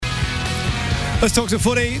Let's talk to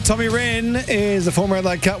footy. Tommy Rehn is the former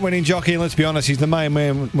Adelaide Cup winning jockey, and let's be honest, he's the main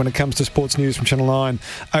man when it comes to sports news from Channel 9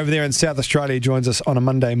 over there in South Australia. He joins us on a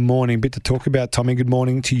Monday morning. Bit to talk about, Tommy. Good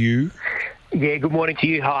morning to you. Yeah, good morning to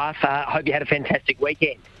you, Half. Hope you had a fantastic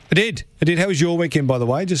weekend. I did. How was your weekend, by the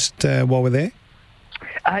way, just while we're there?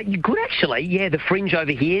 Good, actually. Yeah, the fringe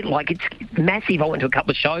over here, it's massive. I went to a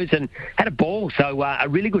couple of shows and had a ball, so a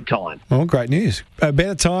really good time. Oh, great news. A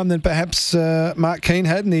better time than perhaps Mark Keane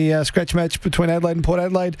had in the scratch match between Adelaide and Port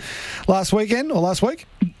Adelaide last week?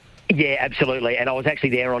 Yeah, absolutely. And I was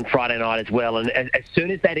actually there on Friday night as well. And as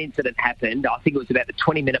soon as that incident happened, I think it was about the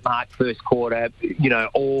 20-minute mark, first quarter,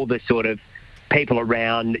 all the sort of people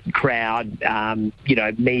around, crowd,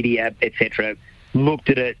 media, etc., looked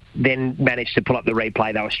at it, then managed to pull up the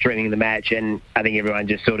replay. They were streaming the match, and I think everyone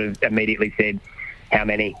just sort of immediately said, how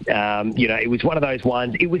many? It was one of those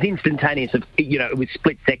ones. It was instantaneous. It was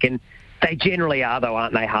split second. They generally are, though,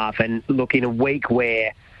 aren't they, Half? And look, in a week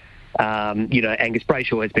where, Angus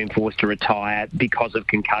Brayshaw has been forced to retire because of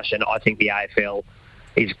concussion, I think the AFL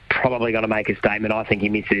is probably going to make a statement. I think he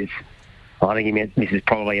misses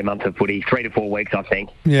probably a month of footy, 3 to 4 weeks, I think,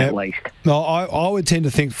 at least. No, I would tend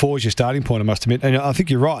to think 4 is your starting point, I must admit. And I think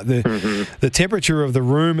you're right. The temperature of the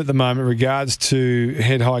room at the moment in regards to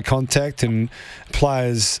head-high contact and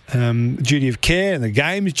players' duty of care and the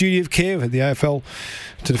game's duty of care with the AFL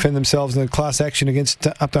to defend themselves in a class action against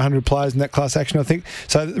up to 100 players in that class action, I think.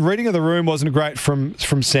 So the reading of the room wasn't great from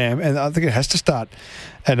Sam, and I think it has to start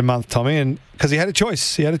at a month, Tommy, and because he had a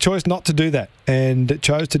choice. He had a choice not to do that, and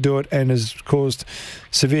chose to do it, and has caused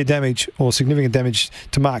severe damage or significant damage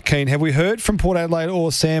to Mark Keane. Have we heard from Port Adelaide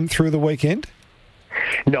or Sam through the weekend?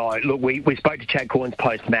 No, look, we spoke to Chad Corns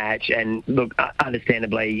post-match, and look,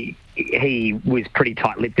 understandably, he was pretty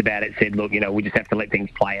tight-lipped about it, said, look, we just have to let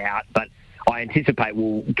things play out, but I anticipate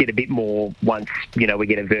we'll get a bit more once, we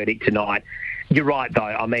get a verdict tonight. You're right, though.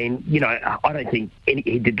 I mean, I don't think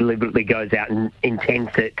he deliberately goes out and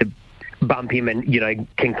intends to bump him and,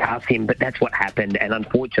 concuss him, but that's what happened. And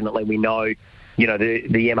unfortunately, we know, the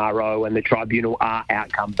MRO and the tribunal are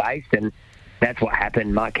outcome-based, and that's what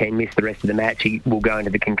happened. Mark Keane missed the rest of the match. He will go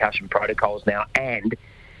into the concussion protocols now. And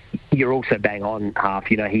you're also bang on, Half.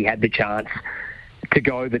 He had the chance to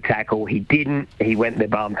go the tackle. He didn't. He went the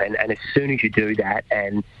bump. And as soon as you do that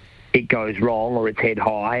and it goes wrong, or it's head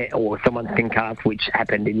high, or someone's concussed, which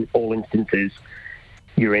happened in all instances,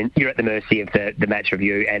 you're at the mercy of the match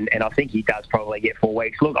review, and I think he does probably get 4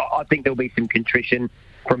 weeks. Look, I think there'll be some contrition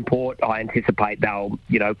from Port. I anticipate they'll,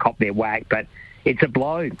 cop their whack, but it's a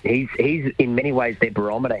blow. He's in many ways their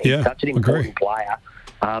barometer. He's such an important player.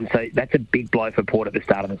 So that's a big blow for Port at the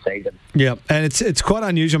start of the season. Yeah, and it's quite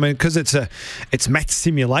unusual, because it's match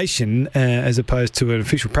simulation as opposed to an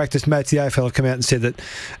official practice match. The AFL have come out and said that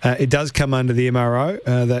it does come under the MRO,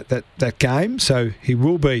 that game, so he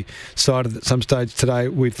will be cited at some stage today,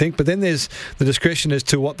 we'd think. But then there's the discretion as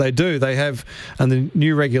to what they do. They have, and the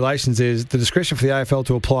new regulations, there's the discretion for the AFL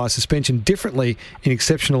to apply a suspension differently in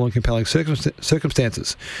exceptional and compelling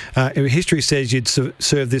circumstances. History says you'd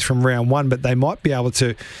serve this from round 1, but they might be able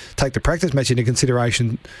to take the practice match into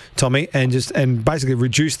consideration, Tommy, and basically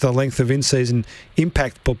reduce the length of in-season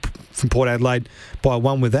impact from Port Adelaide by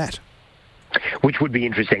 1 with that. Which would be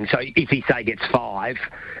interesting. So if he, say, gets 5,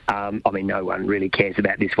 no one really cares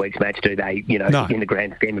about this week's match, do they? No. In the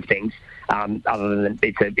grand scheme of things, other than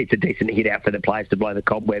it's a decent hit out for the players to blow the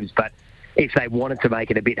cobwebs. But if they wanted to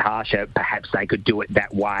make it a bit harsher, perhaps they could do it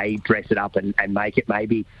that way, dress it up and make it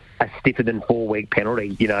maybe a stiffer than 4-week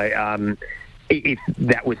penalty, if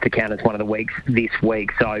that was to count as one of the weeks this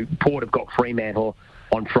week. So Port have got Fremantle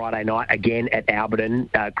on Friday night, again at Alberton.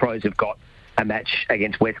 Crows have got a match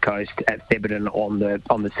against West Coast at Thebarton on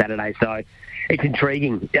the Saturday. So it's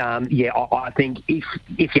intriguing. I think if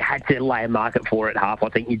you had to lay a market for it, Half, I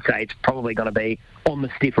think you'd say it's probably going to be on the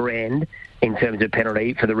stiffer end in terms of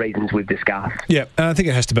penalty for the reasons we've discussed. Yeah, and I think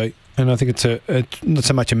it has to be. And I think it's not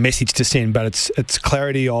so much a message to send, but it's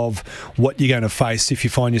clarity of what you're going to face if you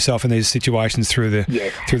find yourself in these situations through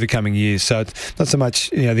the coming years. So it's not so much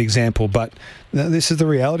the example, but this is the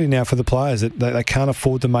reality now for the players, that they can't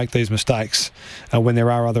afford to make these mistakes when there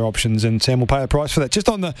are other options, and Sam will pay the price for that. Just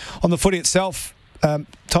on the footy itself,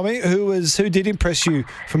 Tommy, who did impress you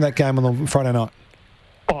from that game on the Friday night?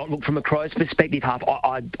 Oh, look, from a Crows perspective, Half,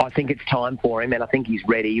 I think it's time for him, and I think he's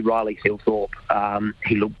ready. Riley Silthorpe,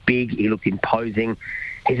 he looked big, he looked imposing.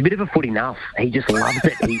 He's a bit of a footy nuff. He just loves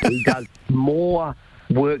it. He does more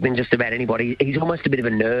work than just about anybody. He's almost a bit of a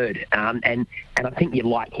nerd, and I think you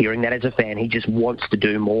like hearing that as a fan. He just wants to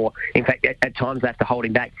do more. In fact, at times they have to hold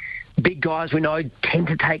him back. Big guys, we know, tend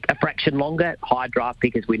to take a fraction longer. High draft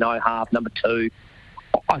pick, as we know, Half, number 2.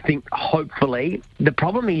 I think hopefully the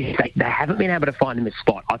problem is they haven't been able to find him a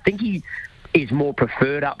spot. I think he is more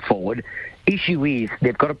preferred up forward. Issue is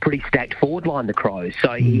they've got a pretty stacked forward line, the Crows,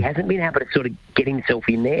 so he hasn't been able to sort of get himself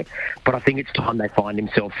in there, but I think it's time they find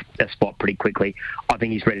himself a spot pretty quickly. I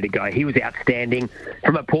think he's ready to go. He was outstanding.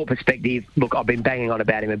 From a Port perspective, look, I've been banging on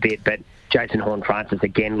about him a bit, but Jason Horne-Francis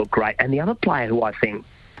again looked great. And the other player who I think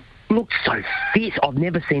looked so fit, I've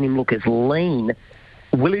never seen him look as lean,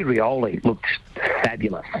 Willie Rioli looked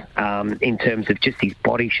fabulous in terms of just his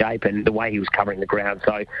body shape and the way he was covering the ground.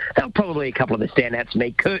 So that were probably a couple of the standouts to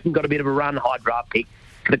me. Curtin got a bit of a run, high draft pick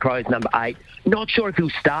for the Crows, number 8. Not sure if he'll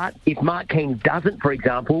start. If Mark King doesn't, for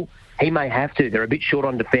example, he may have to. They're a bit short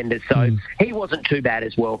on defenders, so he wasn't too bad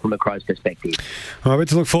as well from a Crows perspective. All right, bit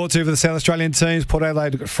to look forward to for the South Australian teams. Port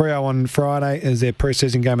Adelaide got Freo on Friday as their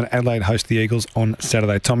pre-season game, and Adelaide host the Eagles on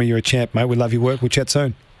Saturday. Tommy, you're a champ, mate. We love your work. We'll chat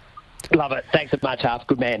soon. Love it. Thanks so much, Half.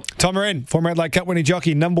 Good man. Tom Rehn, former Adelaide Cup winning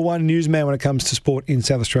jockey, number 1 newsman when it comes to sport in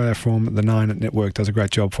South Australia from the 9 Network. Does a great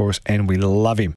job for us, and we love him.